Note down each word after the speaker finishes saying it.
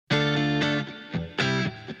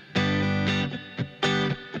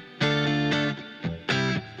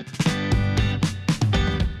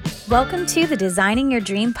Welcome to the Designing Your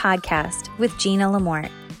Dream podcast with Gina Lamort.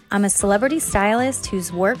 I'm a celebrity stylist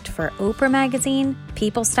who's worked for Oprah Magazine,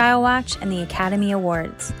 People Style Watch, and the Academy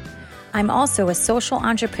Awards. I'm also a social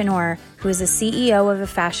entrepreneur who is a CEO of a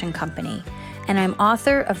fashion company, and I'm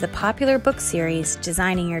author of the popular book series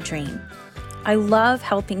Designing Your Dream. I love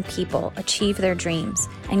helping people achieve their dreams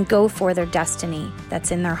and go for their destiny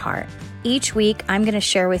that's in their heart. Each week, I'm going to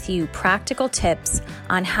share with you practical tips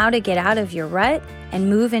on how to get out of your rut and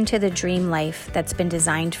move into the dream life that's been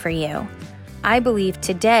designed for you. I believe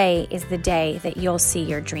today is the day that you'll see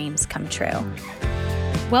your dreams come true.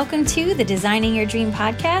 Welcome to the Designing Your Dream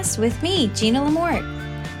podcast with me, Gina Lamort.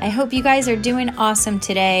 I hope you guys are doing awesome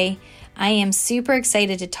today. I am super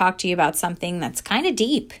excited to talk to you about something that's kind of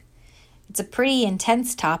deep. It's a pretty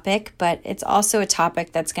intense topic, but it's also a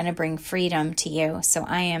topic that's going to bring freedom to you. So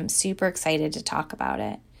I am super excited to talk about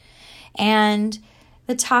it. And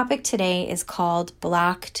the topic today is called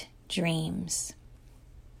blocked dreams.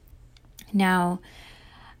 Now,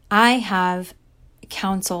 I have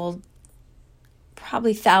counseled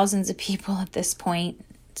probably thousands of people at this point,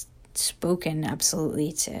 spoken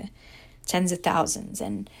absolutely to tens of thousands.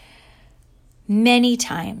 And many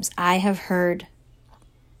times I have heard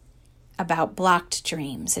about blocked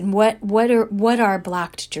dreams. And what are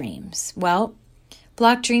blocked dreams? Well,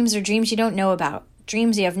 blocked dreams are dreams you don't know about,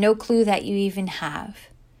 dreams you have no clue that you even have.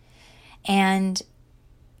 And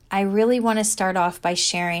I really want to start off by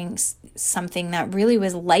sharing something that really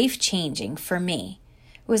was life-changing for me.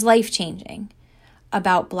 It was life-changing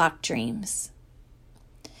about blocked dreams.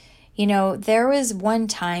 You know, there was one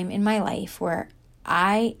time in my life where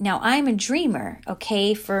I'm a dreamer,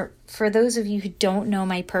 okay? For those of you who don't know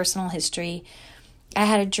my personal history, I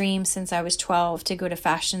had a dream since I was 12 to go to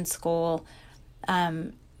fashion school.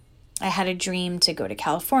 I had a dream to go to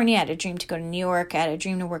California. I had a dream to go to New York. I had a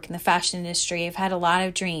dream to work in the fashion industry. I've had a lot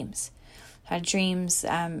of dreams. I've had dreams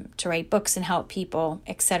to write books and help people,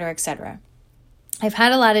 etc., etc. I've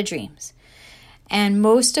had a lot of dreams. And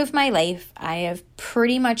most of my life, I have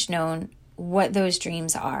pretty much known what those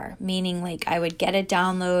dreams are, meaning like I would get a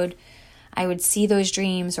download, I would see those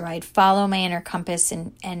dreams, or I'd follow my inner compass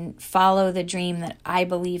and follow the dream that I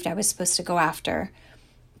believed I was supposed to go after.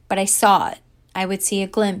 But I saw it. I would see a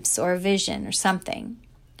glimpse or a vision or something.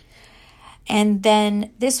 And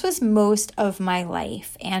then this was most of my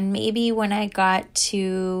life. And maybe when I got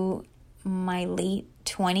to my late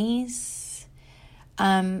 20s,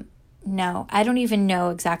 no, I don't even know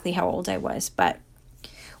exactly how old I was, but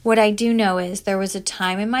what I do know is there was a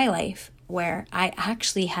time in my life where I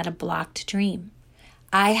actually had a blocked dream.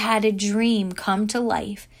 I had a dream come to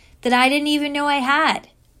life that I didn't even know I had.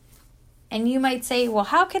 And you might say, well,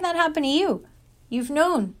 how can that happen to you? You've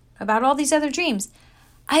known about all these other dreams.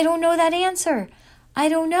 I don't know that answer. I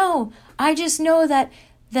don't know. I just know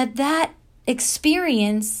that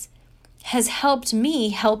experience has helped me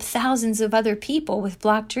help thousands of other people with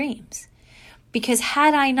blocked dreams. Because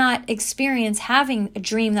had I not experienced having a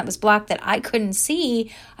dream that was blocked that I couldn't see,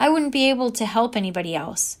 I wouldn't be able to help anybody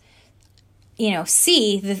else,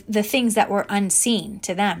 see the things that were unseen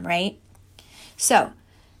to them, right? So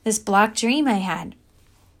this blocked dream I had,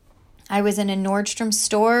 I was in a Nordstrom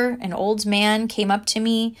store. An old man came up to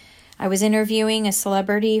me. I was interviewing a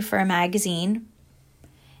celebrity for a magazine.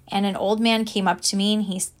 And an old man came up to me and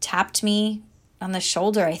he tapped me on the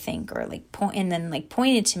shoulder, I think, or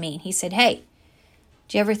pointed to me. He said, "Hey,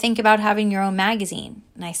 do you ever think about having your own magazine?"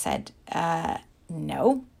 And I said,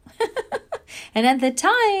 no. And at the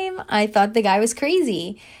time, I thought the guy was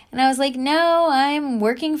crazy. And I was like, no, I'm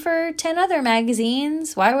working for 10 other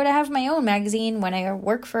magazines. Why would I have my own magazine when I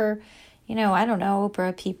work for, I don't know,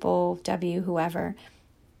 Oprah, People, W, whoever.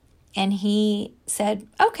 And he said,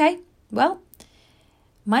 okay, well,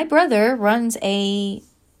 my brother runs a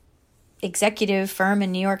executive firm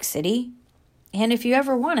in New York City. And if you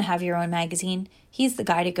ever want to have your own magazine, he's the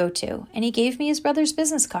guy to go to. And he gave me his brother's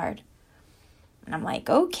business card. And I'm like,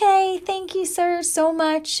 okay, thank you, sir, so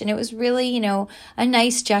much. And it was really, a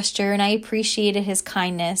nice gesture. And I appreciated his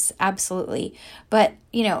kindness. Absolutely. But,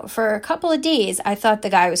 for a couple of days, I thought the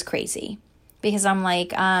guy was crazy. Because I'm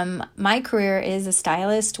like, my career is a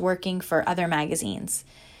stylist working for other magazines.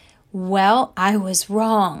 Well, I was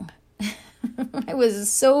wrong. I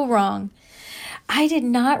was so wrong. I did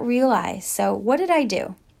not realize. So what did I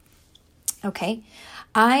do? Okay,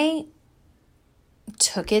 I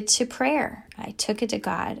took it to prayer. I took it to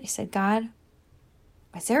God. I said, God,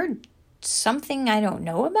 is there something I don't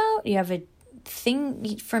know about? You have a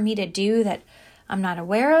thing for me to do that I'm not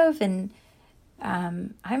aware of? And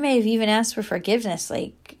I may have even asked for forgiveness.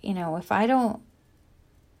 Like, if I don't,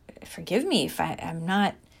 forgive me if I'm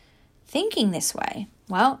not thinking this way.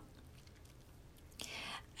 Well,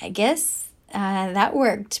 I guess that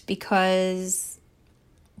worked, because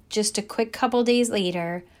just a quick couple days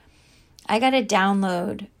later, I got a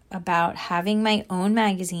download about having my own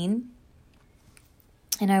magazine.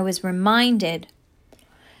 And I was reminded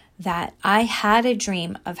that I had a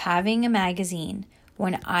dream of having a magazine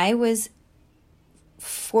when I was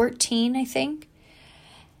 14, I think.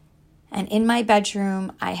 And in my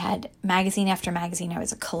bedroom, I had magazine after magazine. I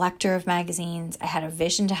was a collector of magazines. I had a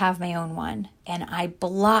vision to have my own one. And I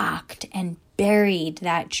blocked and buried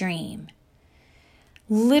that dream.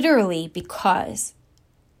 Literally, because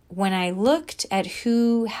when I looked at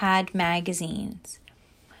who had magazines,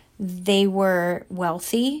 they were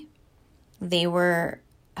wealthy. They were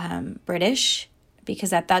British,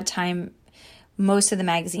 because at that time, most of the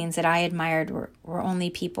magazines that I admired were only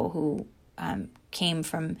people who came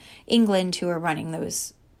from England who were running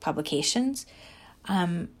those publications.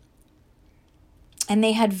 And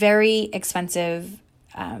they had very expensive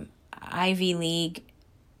Ivy League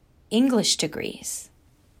English degrees.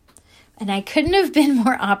 And I couldn't have been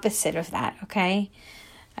more opposite of that, okay?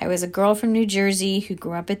 I was a girl from New Jersey who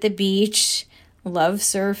grew up at the beach, loved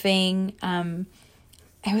surfing.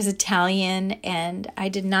 I was Italian, and I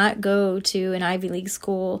did not go to an Ivy League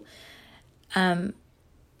school. I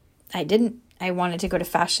wanted to go to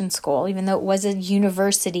fashion school, even though it was a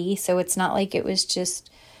university. So it's not like it was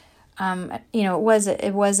just, it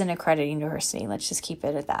was an accredited university. Let's just keep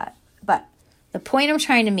it at that. But the point I'm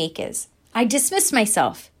trying to make is I dismissed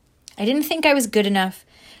myself. I didn't think I was good enough.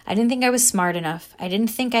 I didn't think I was smart enough. I didn't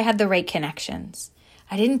think I had the right connections.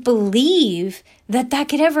 I didn't believe that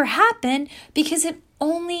could ever happen, because it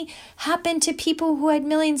only happened to people who had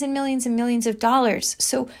millions and millions and millions of dollars.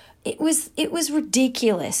 So it was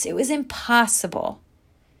ridiculous. It was impossible.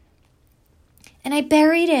 And I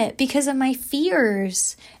buried it because of my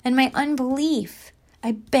fears and my unbelief.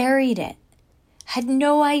 I buried it. Had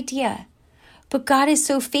no idea. But God is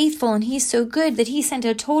so faithful, and He's so good that He sent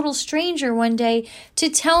a total stranger one day to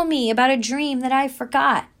tell me about a dream that I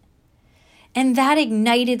forgot. And that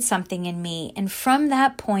ignited something in me. And from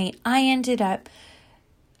that point, I ended up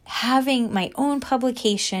having my own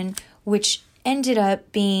publication, which ended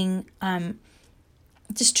up being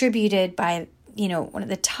distributed by, one of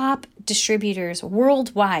the top distributors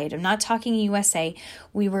worldwide. I'm not talking USA.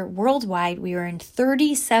 We were worldwide. We were in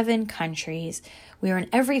 37 countries. We were in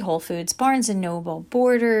every Whole Foods, Barnes & Noble,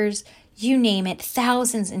 Borders, you name it,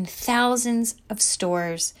 thousands and thousands of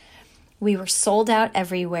stores. We were sold out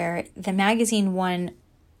everywhere. The magazine won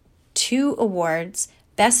 2 awards,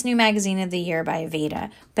 Best New Magazine of the Year by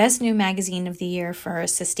Aveda, Best New Magazine of the Year for a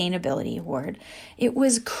Sustainability Award. It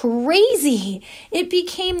was crazy. It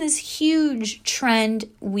became this huge trend.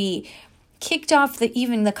 We kicked off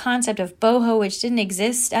even the concept of boho, which didn't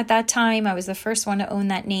exist at that time. I was the first one to own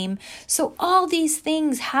that name. So all these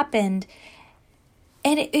things happened,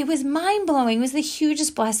 and it was mind-blowing. It was the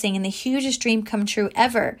hugest blessing and the hugest dream come true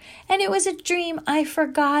ever. And it was a dream I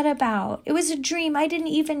forgot about. It was a dream I didn't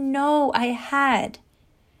even know I had.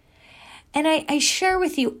 And I share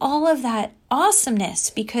with you all of that awesomeness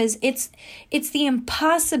because it's the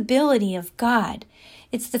impossibility of God.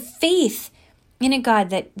 It's the faith in a God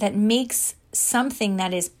that makes something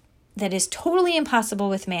that is totally impossible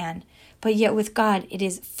with man, but yet with God it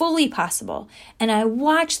is fully possible. And I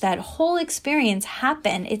watched that whole experience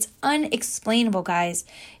happen. It's unexplainable, guys.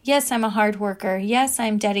 Yes, I'm a hard worker. Yes,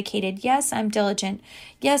 I'm dedicated. Yes, I'm diligent.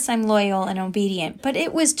 Yes, I'm loyal and obedient. But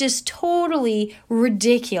it was just totally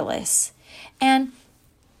ridiculous. And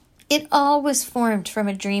it all was formed from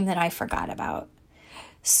a dream that I forgot about.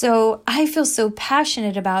 So I feel so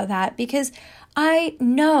passionate about that because I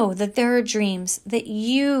know that there are dreams that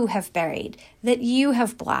you have buried, that you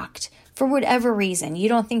have blocked for whatever reason. You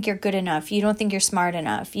don't think you're good enough. You don't think you're smart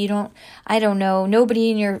enough. I don't know,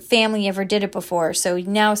 nobody in your family ever did it before. So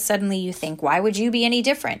now suddenly you think, why would you be any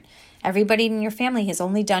different? Everybody in your family has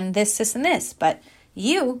only done this, this, and this. But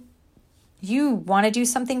you want to do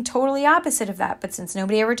something totally opposite of that. But since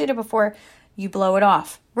nobody ever did it before, you blow it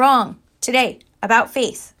off. Wrong. Today, about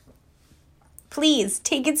faith. Please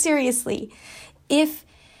take it seriously. If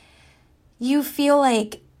you feel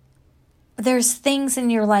like there's things in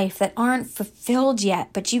your life that aren't fulfilled yet,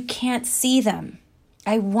 but you can't see them,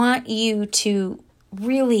 I want you to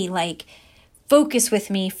really focus with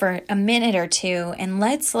me for a minute or two and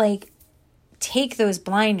let's take those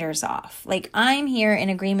blinders off. I'm here in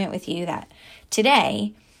agreement with you that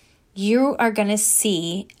today you are going to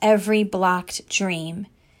see every blocked dream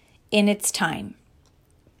in its time.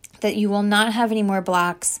 That you will not have any more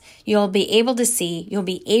blocks. You'll be able to see, you'll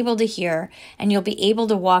be able to hear, and you'll be able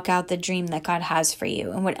to walk out the dream that God has for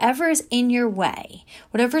you. And whatever is in your way,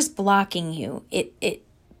 whatever is blocking you, it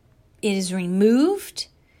is removed,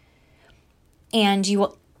 and you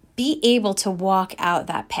will be able to walk out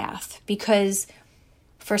that path, because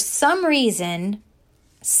for some reason,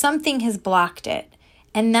 something has blocked it.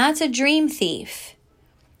 And that's a dream thief.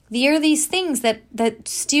 There are these things that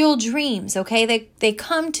steal dreams, okay? They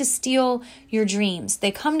come to steal your dreams.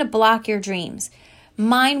 They come to block your dreams.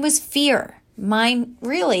 Mine was fear.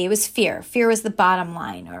 It was fear. Fear was the bottom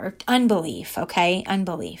line, or unbelief, okay?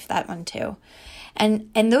 Unbelief, that one too.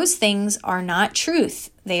 And those things are not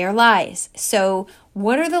truth. They are lies. So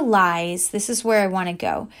what are the lies? This is where I want to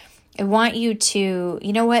go. I want you to,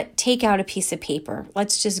 take out a piece of paper.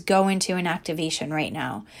 Let's just go into an activation right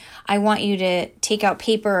now. I want you to take out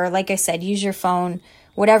paper, or like I said, use your phone,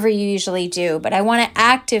 whatever you usually do. But I want to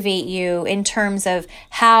activate you in terms of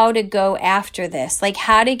how to go after this, like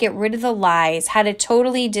how to get rid of the lies, how to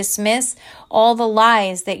totally dismiss all the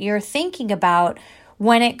lies that you're thinking about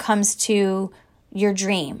when it comes to your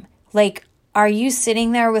dream. Like, are you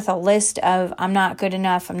sitting there with a list of, I'm not good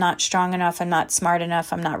enough, I'm not strong enough, I'm not smart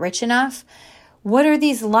enough, I'm not rich enough? What are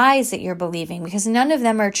these lies that you're believing? Because none of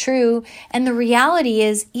them are true. And the reality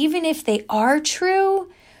is, even if they are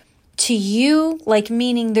true to you, like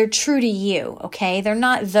meaning they're true to you, okay? They're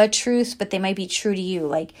not the truth, but they might be true to you.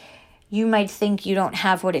 Like, you might think you don't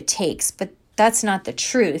have what it takes, but that's not the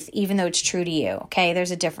truth, even though it's true to you, okay?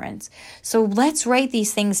 There's a difference. So let's write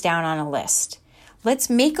these things down on a list.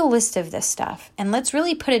 Let's make a list of this stuff, and let's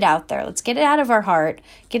really put it out there. Let's get it out of our heart,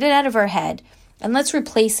 get it out of our head, and let's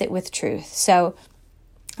replace it with truth. So,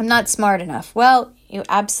 I'm not smart enough. Well, you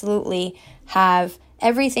absolutely have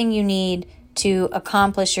everything you need to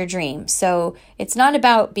accomplish your dream. So, it's not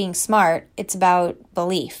about being smart, it's about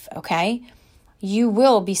belief, okay? You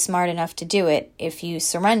will be smart enough to do it if you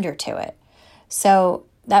surrender to it. So,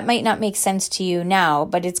 that might not make sense to you now,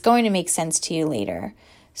 but it's going to make sense to you later.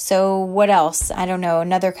 So what else? I don't know,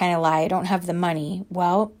 another kind of lie. I don't have the money.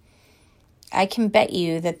 Well, I can bet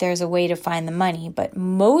you that there's a way to find the money, but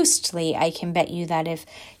mostly I can bet you that if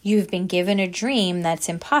you've been given a dream that's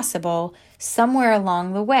impossible, somewhere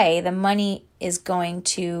along the way, the money is going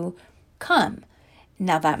to come.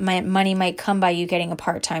 Now, that money might come by you getting a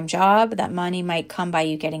part-time job. That money might come by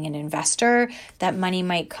you getting an investor. That money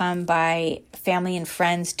might come by family and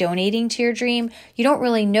friends donating to your dream. You don't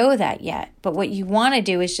really know that yet. But what you want to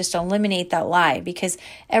do is just eliminate that lie, because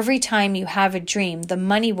every time you have a dream, the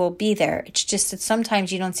money will be there. It's just that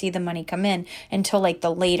sometimes you don't see the money come in until like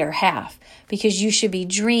the later half, because you should be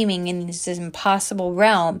dreaming in this impossible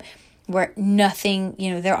realm where nothing,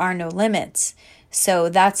 there are no limits. So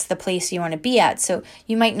that's the place you want to be at. So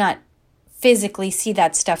you might not physically see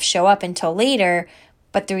that stuff show up until later,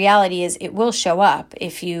 but the reality is it will show up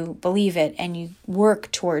if you believe it and you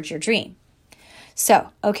work towards your dream. So,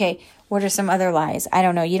 okay, what are some other lies? I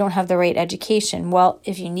don't know. You don't have the right education. Well,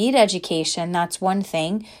 if you need education, that's one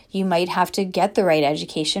thing. You might have to get the right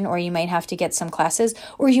education, or you might have to get some classes,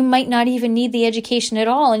 or you might not even need the education at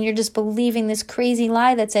all, and you're just believing this crazy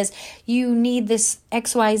lie that says you need this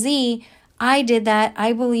XYZ. I did that.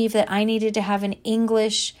 I believe that I needed to have an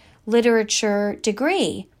English literature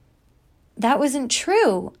degree. That wasn't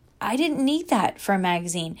true. I didn't need that for a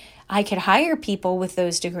magazine. I could hire people with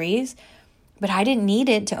those degrees, but I didn't need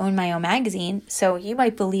it to own my own magazine. So you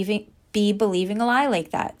might be believing a lie like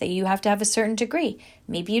that you have to have a certain degree.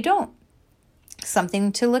 Maybe you don't.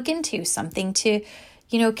 Something to look into, something to,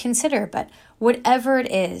 consider. But whatever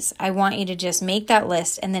it is, I want you to just make that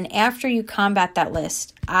list. And then after you combat that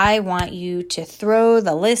list, I want you to throw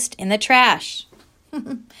the list in the trash.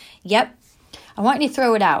 Yep. I want you to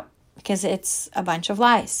throw it out, because it's a bunch of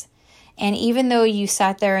lies. And even though you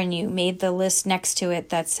sat there and you made the list next to it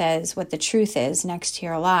that says what the truth is next to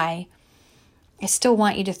your lie, I still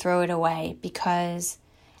want you to throw it away, because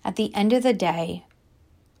at the end of the day,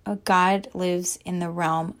 God lives in the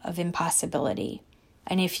realm of impossibility.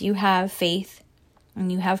 And if you have faith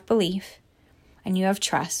and you have belief and you have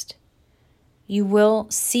trust, you will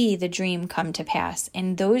see the dream come to pass.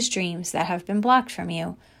 And those dreams that have been blocked from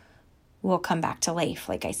you will come back to life,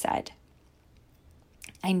 like I said.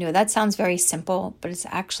 I know that sounds very simple, but it's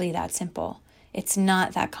actually that simple. It's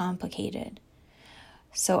not that complicated.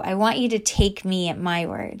 So I want you to take me at my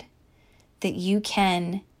word that you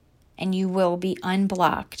can and you will be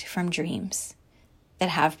unblocked from dreams that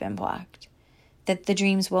have been blocked. That the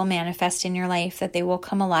dreams will manifest in your life, that they will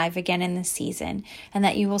come alive again in this season, and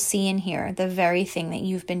that you will see and hear the very thing that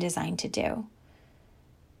you've been designed to do.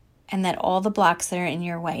 And that all the blocks that are in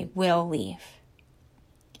your way will leave.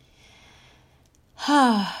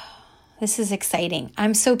 This is exciting.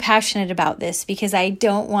 I'm so passionate about this because I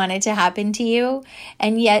don't want it to happen to you.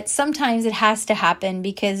 And yet sometimes it has to happen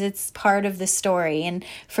because it's part of the story. And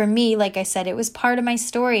for me, like I said, it was part of my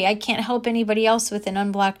story. I can't help anybody else with an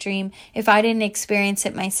unblocked dream if I didn't experience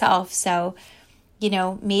it myself. So,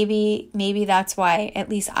 maybe that's why, at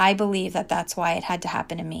least I believe that that's why it had to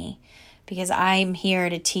happen to me, because I'm here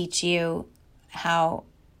to teach you how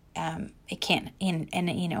it can, and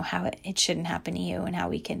how it shouldn't happen to you, and how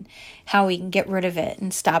we can get rid of it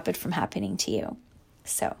and stop it from happening to you.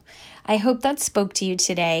 So I hope that spoke to you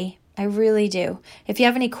today. I really do. If you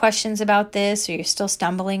have any questions about this, or you're still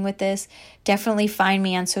stumbling with this, definitely find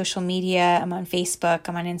me on social media. I'm on Facebook,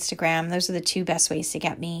 I'm on Instagram. Those are the two best ways to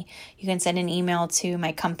get me. You can send an email to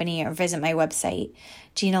my company or visit my website,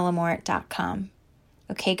 GinaLamort.com.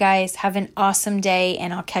 Okay, guys, have an awesome day,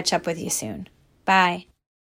 and I'll catch up with you soon. Bye.